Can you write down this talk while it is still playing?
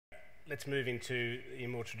let's move into the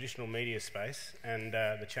more traditional media space and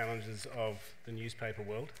the challenges of the newspaper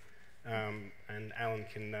world. And Alan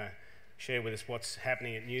can share with us what's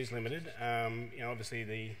happening at News Limited. You know, obviously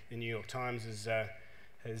the New York Times has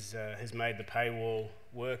made the paywall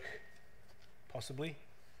work, possibly.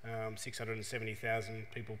 670,000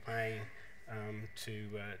 people paying to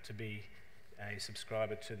be a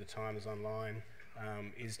subscriber to the Times online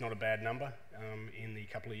is not a bad number in the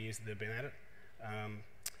couple of years that they've been at it.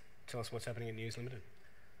 Tell us what's happening at News Limited.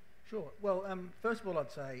 Sure. Well, first of all, I'd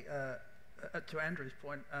say, to Andrew's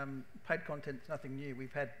point, paid content's nothing new.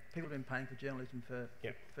 We've had people have been paying for journalism for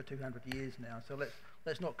 200 years now. So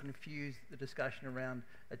let's not confuse the discussion around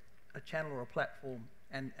a channel or a platform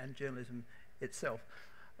and journalism itself.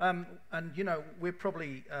 And you know, we're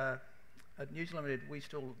probably at News Limited, we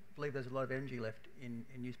still believe there's a lot of energy left in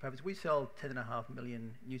newspapers. We sell 10.5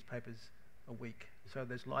 million newspapers a week. So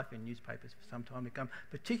there's life in newspapers for some time to come,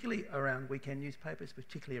 particularly around weekend newspapers,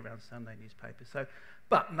 particularly around Sunday newspapers. So,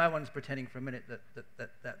 but no one's pretending for a minute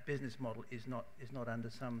that business model is not under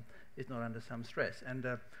some stress. And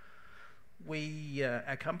our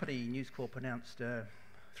company News Corp announced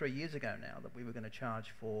 3 years ago now that we were going to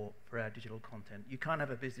charge for our digital content. You can't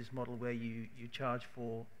have a business model where you charge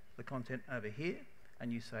for the content over here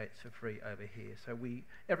and you say it's for free over here. So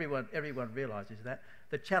everyone realises that.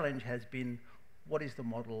 The challenge has been, what is the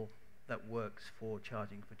model that works for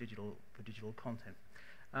charging for digital content?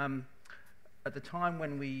 At the time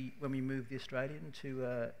when we moved the Australian to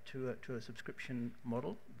a subscription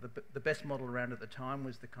model, the best model around at the time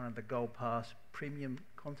was the kind of the Gold Pass premium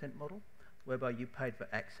content model, whereby you paid for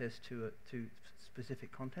access to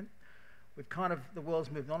specific content. The world's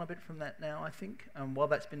moved on a bit from that now, I think. While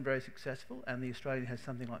that's been very successful, and the Australian has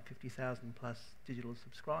something like 50,000 plus digital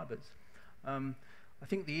subscribers, I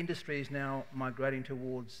think the industry is now migrating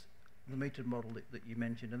towards the metered model that you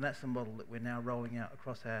mentioned, and that's the model that we're now rolling out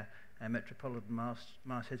across our metropolitan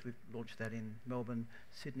mastheads. We've launched that in Melbourne,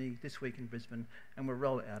 Sydney, this week in Brisbane, and we'll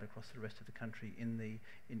roll it out across the rest of the country in the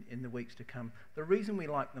weeks to come. The reason we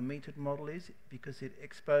like the metered model is because it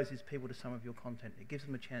exposes people to some of your content. It gives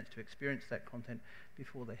them a chance to experience that content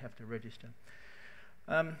before they have to register.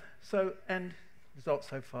 And results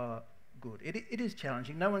so far good. It is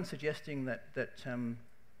challenging. No one's suggesting that kind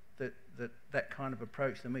of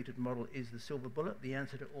approach, the metered model, is the silver bullet, the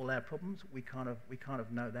answer to all our problems. We kind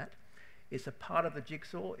of know that. It's a part of the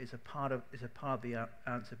jigsaw. It's a part of the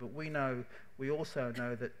answer. But we also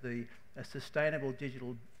know that a sustainable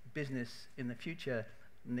digital business in the future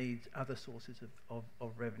needs other sources of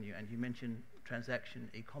revenue. And you mentioned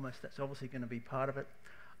transaction, e-commerce. That's obviously going to be part of it.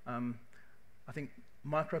 I think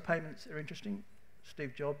micropayments are interesting.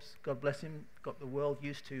 Steve Jobs, God bless him, got the world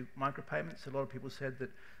used to micropayments. A lot of people said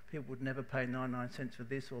that people would never pay 99 cents for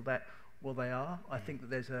this or that. Well, they are. I think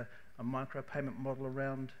that there's a micropayment model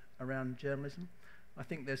around journalism. I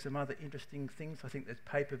think there's some other interesting things. I think there's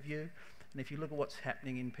pay-per-view. And if you look at what's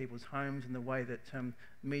happening in people's homes and the way that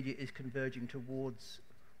media is converging towards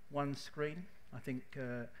one screen, I think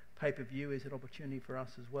pay-per-view is an opportunity for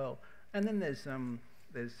us as well. And then there's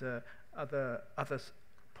other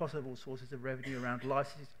possible sources of revenue around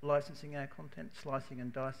licensing our content, slicing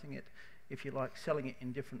and dicing it, if you like, selling it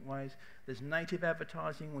in different ways. There's native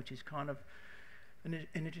advertising, which is kind of an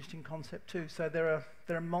interesting concept too. So there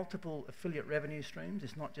are multiple affiliate revenue streams.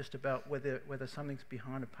 It's not just about whether something's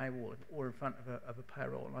behind a paywall or in front of a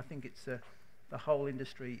paywall. And I think it's the whole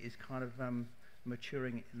industry is kind of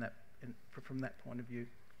maturing from that point of view.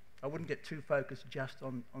 I wouldn't get too focused just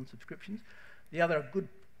on subscriptions. The other good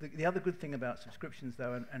thing about subscriptions,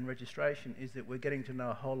 though, and registration is that we're getting to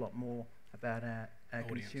know a whole lot more about our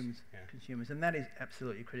consumers, and that is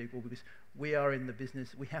absolutely critical, because we are in the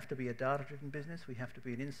business. We have to be a data-driven business. We have to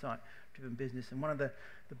be an insight-driven business. And one of the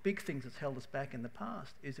big things that's held us back in the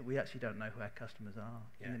past is that we actually don't know who our customers are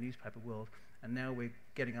in the newspaper world, and now we're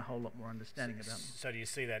getting a whole lot more understanding about them. So do you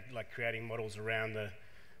see that, like, creating models around the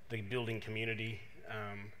building community,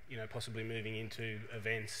 possibly moving into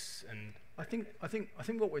events? And I think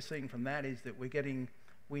what we're seeing from that is that we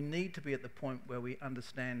need to be at the point where we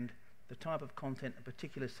understand the type of content a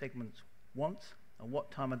particular segment wants and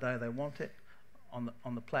what time of day they want it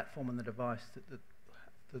on the platform and the device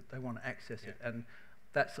that they want to access it. And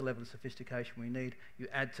that's the level of sophistication we need. You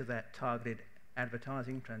add to that targeted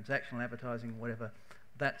advertising, transactional advertising, whatever.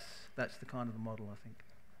 That's the kind of the model, I think.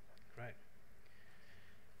 Great.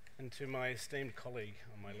 And to my esteemed colleague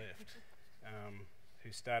on my left,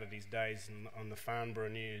 who started his days on the Farnborough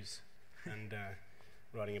News and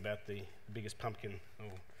writing about the biggest pumpkin,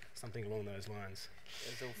 or something along those lines.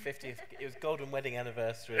 It was all 50th. It was golden wedding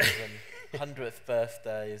anniversaries and 100th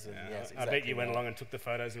birthdays, and yes, exactly. I bet you went along and took the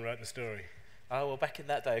photos and wrote the story. Oh well, back in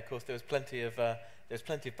that day, of course, there was plenty of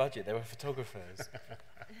budget. There were photographers.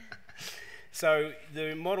 So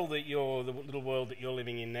the model that the little world that you're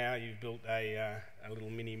living in now, you've built a little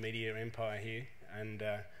mini media empire here, and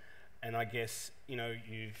I guess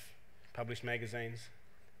you've published magazines,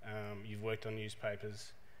 you've worked on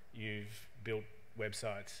newspapers, you've built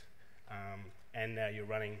websites, and now you're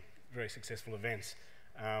running very successful events.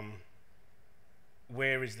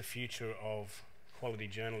 Where is the future of quality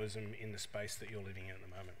journalism in the space that you're living in at the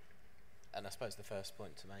moment? And I suppose the first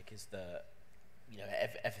point to make is that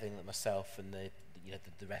everything that myself and the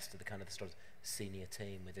rest of the kind of the sort of senior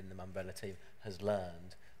team within the Umbrella team has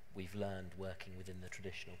learned, we've learned working within the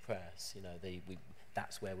traditional press.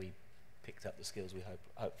 That's where we picked up the skills we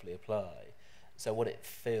hopefully apply. So what it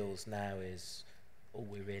feels now is all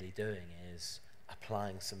we're really doing is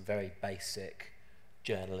applying some very basic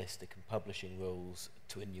journalistic and publishing rules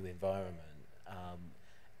to a new environment.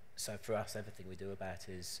 So for us, everything we do about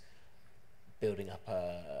is building up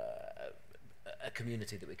a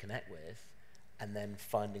community that we connect with, and then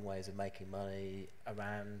finding ways of making money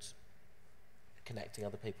around connecting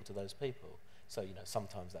other people to those people. So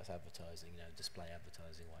sometimes that's advertising, display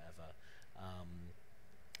advertising, whatever.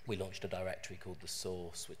 We launched a directory called The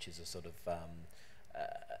Source, which is a sort of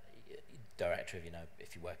directory of,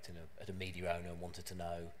 if you worked at a media owner and wanted to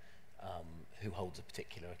know who holds a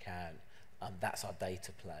particular account. That's our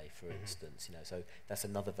data play, for instance. So that's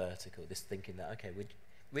another vertical. This thinking that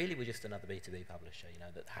we're just another B2B publisher,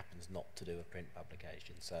 that happens not to do a print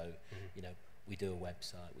publication. So we do a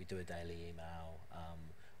website, we do a daily email,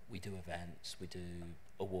 we do events, we do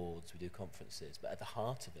awards, we do conferences. But at the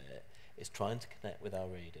heart of it is trying to connect with our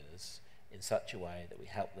readers in such a way that we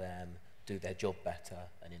help them do their job better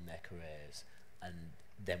and in their careers. And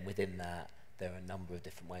then within that, there are a number of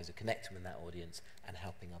different ways of connecting with that audience and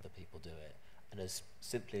helping other people do it. And as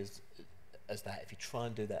simply as that, if you try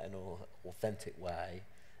and do that in an authentic way,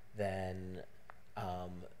 then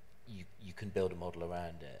you can build a model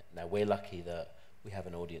around it. Now, we're lucky that we have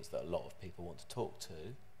an audience that a lot of people want to talk to.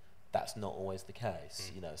 That's not always the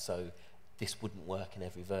case, so this wouldn't work in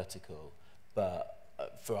every vertical. But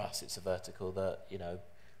for us, it's a vertical that,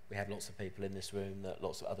 we have lots of people in this room that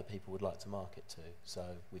lots of other people would like to market to. So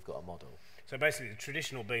we've got a model. So basically, the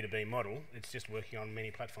traditional B2B model, it's just working on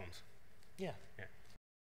many platforms. Yeah. Yeah.